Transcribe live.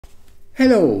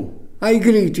Hello, I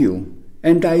greet you,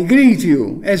 and I greet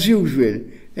you, as usual,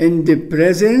 in the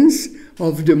presence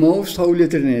of the Most Holy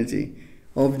Trinity,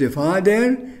 of the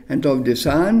Father, and of the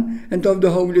Son, and of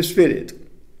the Holy Spirit.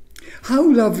 How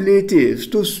lovely it is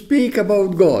to speak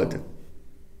about God.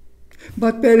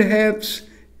 But perhaps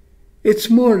it's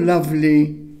more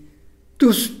lovely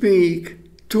to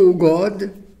speak to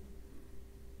God.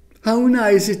 How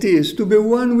nice it is to be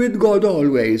one with God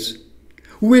always,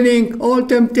 winning all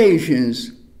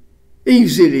temptations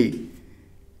easily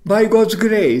by God's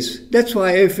grace. That's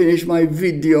why I finish my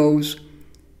videos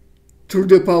through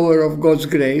the power of God's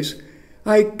grace.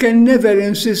 I can never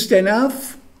insist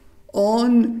enough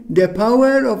on the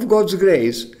power of God's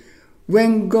grace.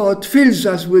 When God fills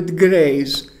us with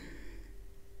grace,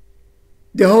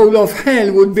 the whole of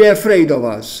hell would be afraid of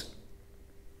us.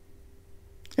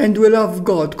 And we love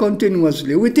God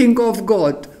continuously. We think of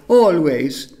God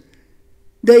always,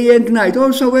 day and night.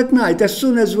 Also at night, as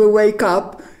soon as we wake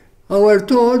up, our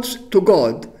thoughts to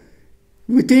God.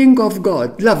 We think of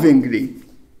God lovingly.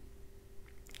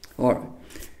 All right.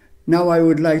 Now I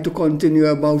would like to continue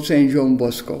about St. John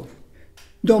Bosco.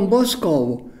 John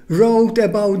Bosco wrote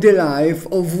about the life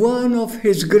of one of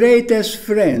his greatest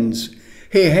friends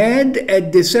he had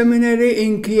at the seminary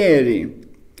in Chieri.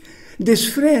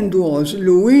 This friend was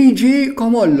Luigi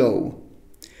Comollo.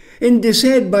 In the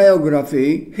said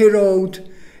biography, he wrote,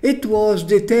 "It was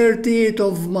the 30th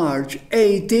of March,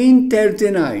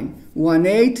 1839,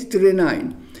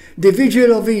 1839, the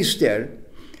vigil of Easter.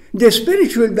 The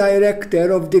spiritual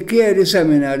director of the Chieri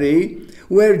Seminary,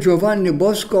 where Giovanni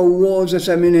Bosco was a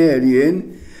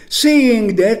seminarian,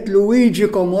 seeing that Luigi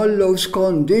Comollo's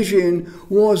condition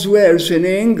was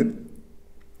worsening,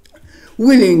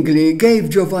 willingly gave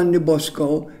Giovanni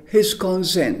Bosco his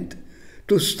consent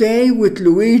to stay with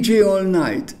Luigi all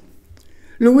night.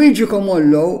 Luigi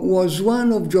Comollo was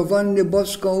one of Giovanni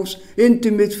Bosco's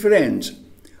intimate friends.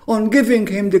 On giving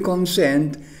him the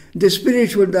consent, the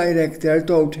spiritual director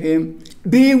told him,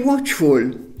 'Be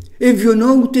watchful. If you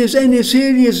notice any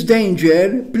serious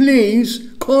danger, please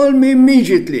call me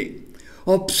immediately.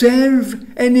 Observe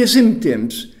any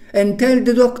symptoms and tell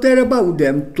the doctor about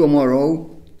them tomorrow.'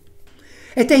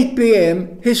 At 8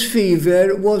 p.m., his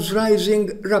fever was rising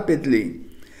rapidly.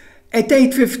 At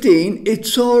 8:15, it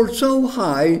soared so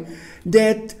high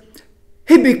that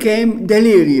he became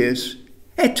delirious.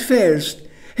 At first,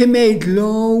 he made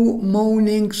low,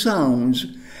 moaning sounds,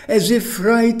 as if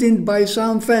frightened by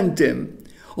some phantom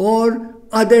or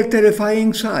other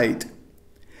terrifying sight.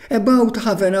 About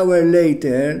half an hour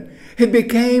later, he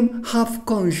became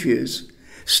half-conscious,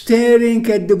 staring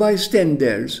at the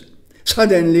bystanders.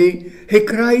 Suddenly, he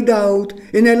cried out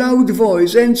in a loud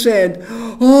voice and said,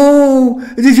 'Oh,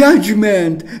 the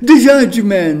judgment, the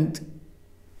judgment!'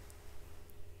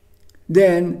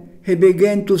 Then he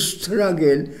began to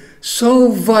struggle so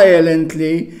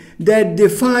violently that the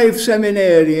 5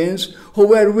 seminarians who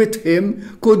were with him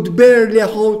could barely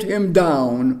hold him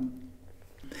down.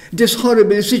 This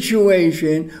horrible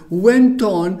situation went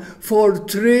on for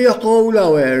 3 whole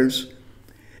hours.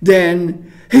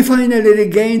 Then he finally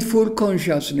regained full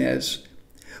consciousness.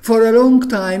 For a long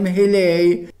time he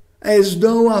lay as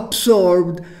though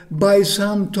absorbed by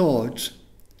some thoughts.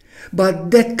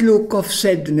 But that look of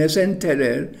sadness and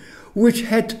terror, which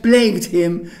had plagued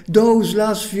him those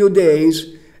last few days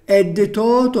at the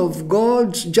thought of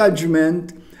God's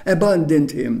judgment,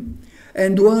 abandoned him.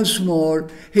 And once more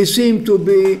he seemed to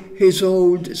be his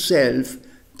old self,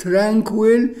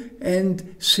 tranquil and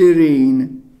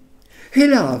serene. He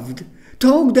laughed,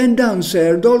 talked and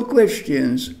answered all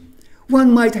questions.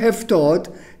 One might have thought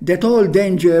that all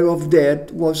danger of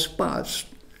death was past.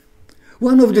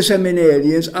 One of the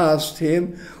seminarians asked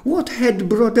him what had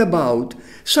brought about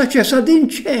such a sudden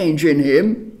change in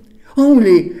him.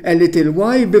 Only a little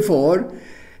while before,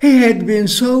 he had been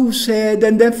so sad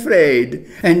and afraid,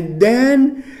 and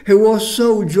then he was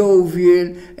so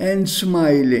jovial and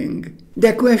smiling.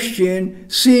 The question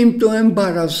seemed to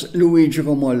embarrass Luigi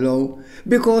Comollo,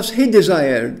 because he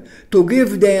desired to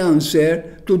give the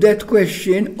answer to that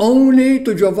question only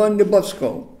to Giovanni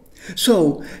Bosco.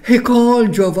 So he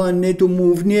called Giovanni to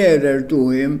move nearer to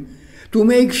him, to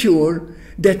make sure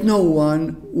that no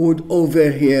one would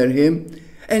overhear him,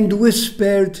 and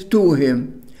whispered to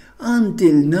him,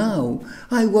 "Until now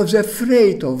I was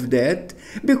afraid of that,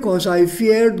 because I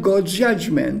feared God's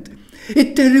judgment.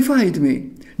 It terrified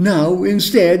me. Now,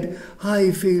 instead, I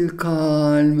feel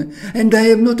calm, and I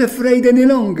am not afraid any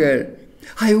longer.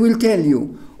 I will tell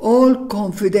you, all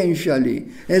confidentially,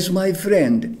 as my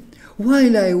friend.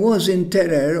 While I was in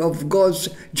terror of God's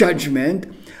judgment,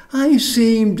 I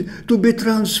seemed to be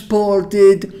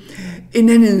transported in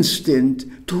an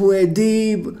instant to a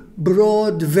deep,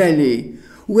 broad valley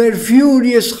where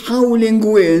furious howling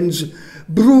winds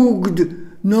brooked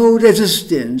no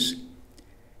resistance.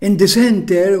 In the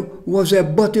center was a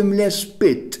bottomless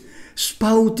pit,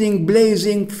 spouting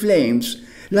blazing flames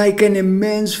like an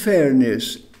immense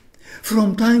furnace.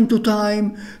 From time to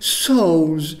time,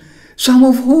 souls, some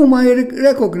of whom I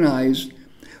recognized,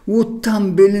 would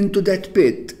tumble into that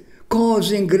pit,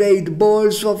 causing great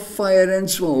balls of fire and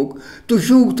smoke to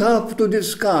shoot up to the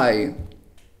sky.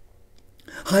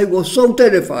 I was so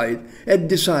terrified at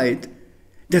the sight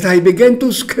that I began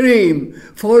to scream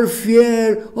for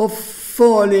fear of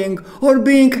falling or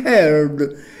being hurled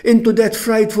into that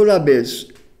frightful abyss.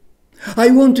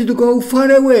 I wanted to go far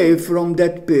away from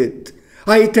that pit.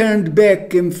 I turned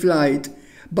back in flight,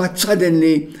 but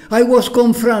suddenly I was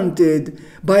confronted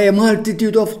by a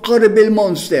multitude of horrible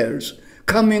monsters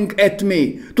coming at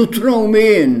me to throw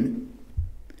me in.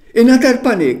 In utter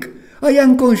panic, I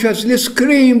unconsciously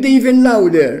screamed even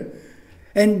louder,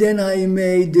 and then I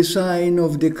made the sign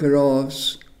of the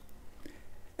cross.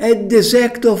 At this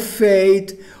act of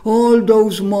fate, all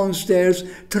those monsters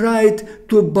tried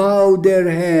to bow their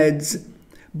heads,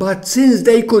 but since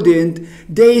they couldn't,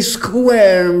 they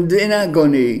squirmed in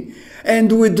agony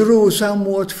and withdrew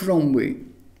somewhat from me.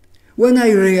 When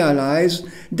I realized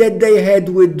that they had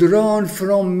withdrawn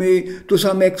from me to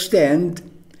some extent,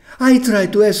 I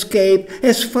tried to escape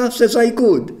as fast as I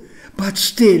could, but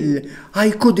still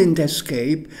I couldn't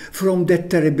escape from that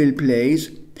terrible place.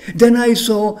 Then I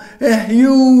saw a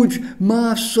huge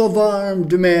mass of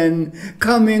armed men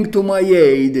coming to my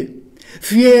aid.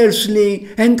 Fiercely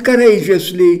and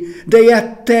courageously they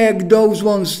attacked those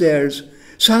monsters.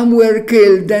 Some were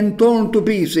killed and torn to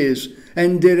pieces,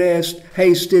 and the rest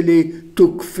hastily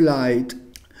took flight.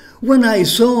 When I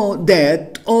saw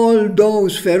that all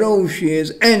those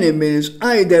ferocious enemies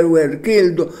either were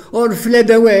killed or fled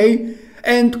away,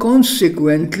 and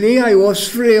consequently I was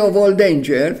free of all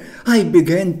danger, I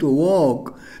began to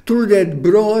walk through that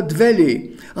broad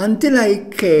valley until I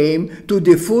came to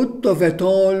the foot of a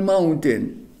tall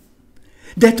mountain.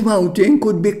 That mountain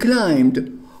could be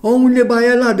climbed only by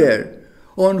a ladder,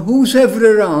 on whose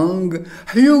every rung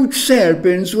huge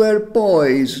serpents were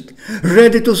poised,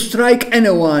 ready to strike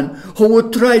anyone who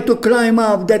would try to climb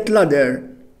up that ladder.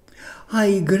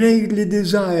 I greatly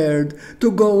desired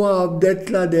to go up that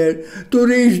ladder to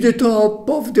reach the top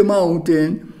of the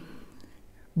mountain,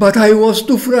 but I was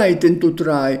too frightened to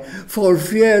try, for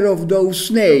fear of those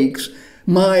snakes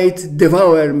might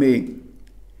devour me.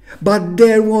 But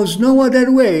there was no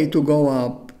other way to go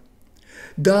up.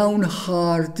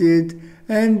 Downhearted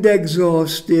and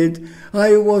exhausted,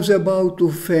 I was about to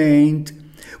faint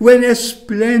when a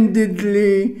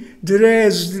splendidly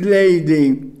dressed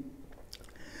lady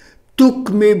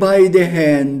took me by the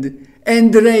hand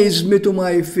and raised me to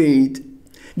my feet.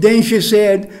 Then she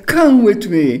said, "Come with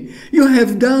me. You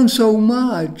have done so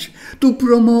much to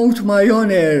promote my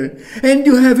honor, and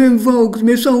you have invoked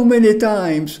me so many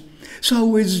times.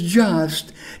 So it's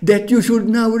just that you should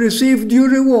now receive due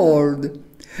reward.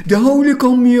 The holy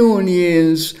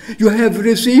communions you have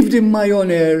received in my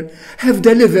honor have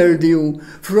delivered you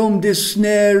from the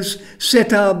snares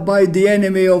set up by the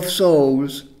enemy of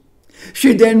souls."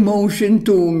 She then motioned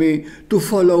to me to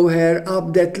follow her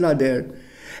up that ladder.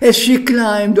 As she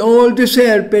climbed, all the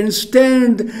serpents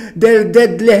turned their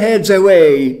deadly heads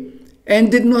away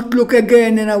and did not look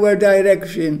again in our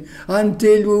direction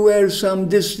until we were some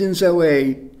distance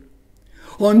away.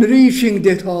 On reaching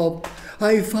the top,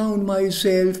 I found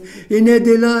myself in a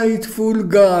delightful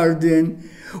garden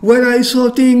where I saw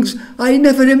things I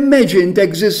never imagined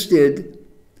existed.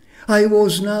 I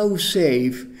was now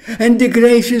safe, and the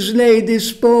gracious lady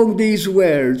spoke these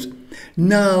words,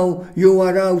 "Now you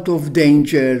are out of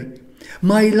danger.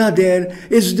 My ladder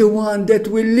is the one that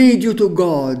will lead you to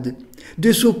God,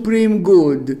 the supreme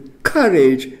good.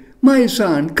 Courage, my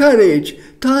son, courage.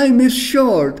 Time is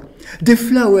short. The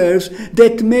flowers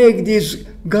that make this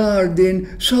garden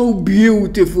so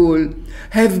beautiful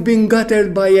have been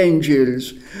gathered by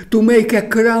angels to make a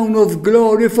crown of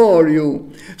glory for you,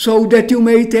 so that you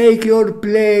may take your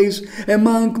place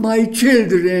among my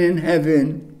children in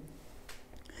heaven."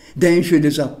 Then she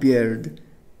disappeared.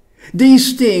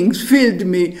 These things filled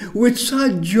me with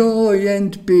such joy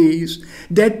and peace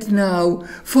that now,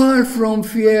 far from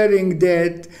fearing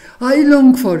death, I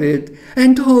long for it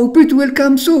and hope it will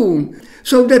come soon,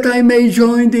 so that I may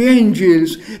join the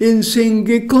angels in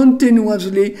singing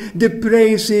continuously the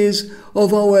praises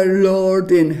of our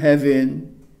Lord in heaven.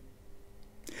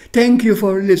 Thank you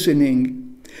for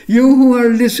listening. You who are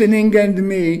listening and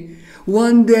me,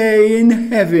 one day in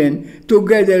heaven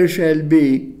together shall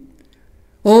be.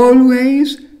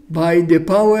 always by the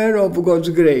power of God's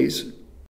grace.